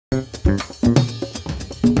What's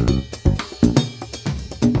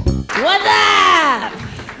up?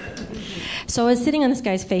 So I was sitting on this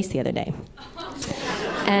guy's face the other day,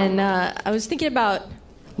 and I was thinking about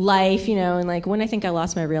life, you know, and like when I think I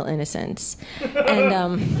lost my real innocence.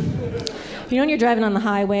 And you know when you're driving on the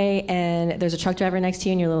highway and there's a truck driver next to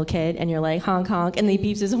you and you're a little kid and you're like honk honk and he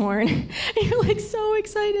beeps his horn and you're like so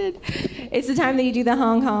excited. It's the time that you do the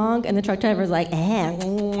honk honk and the truck driver's like at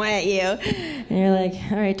you and you're like,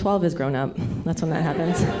 all right, 12 is grown up. That's when that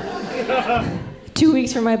happens. 2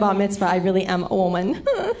 weeks from my bat mitzvah, I really am a woman.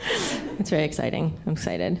 It's very exciting. I'm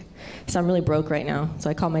excited. So I'm really broke right now. So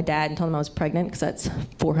I called my dad and told him I was pregnant because that's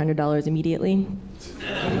 $400 immediately.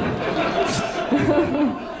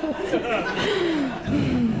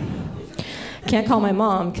 Can't call my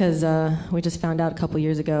mom because we just found out a couple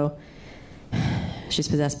years ago she's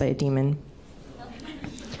possessed by a demon.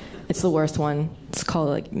 It's the worst one. It's called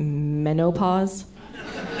like menopause.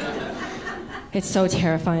 It's so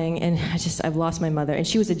terrifying, and I've lost my mother. And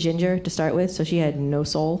she was a ginger to start with, so she had no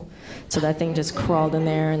soul. So that thing just crawled in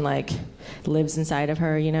there and like lives inside of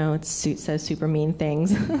her, you know. It says super mean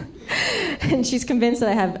things. And she's convinced that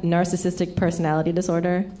I have narcissistic personality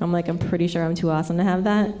disorder. I'm like, I'm pretty sure I'm too awesome to have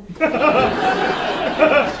that.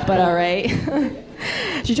 But all right.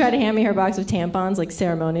 She tried to hand me her box of tampons like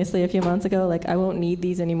ceremoniously a few months ago. Like, I won't need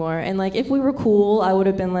these anymore. And like, if we were cool, I would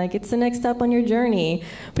have been like, it's the next step on your journey.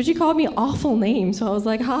 But she called me awful names, so I was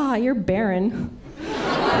like, ha, you're barren. I'm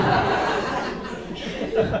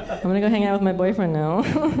gonna go hang out with my boyfriend now.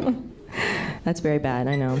 That's very bad,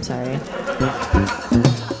 I know, I'm sorry.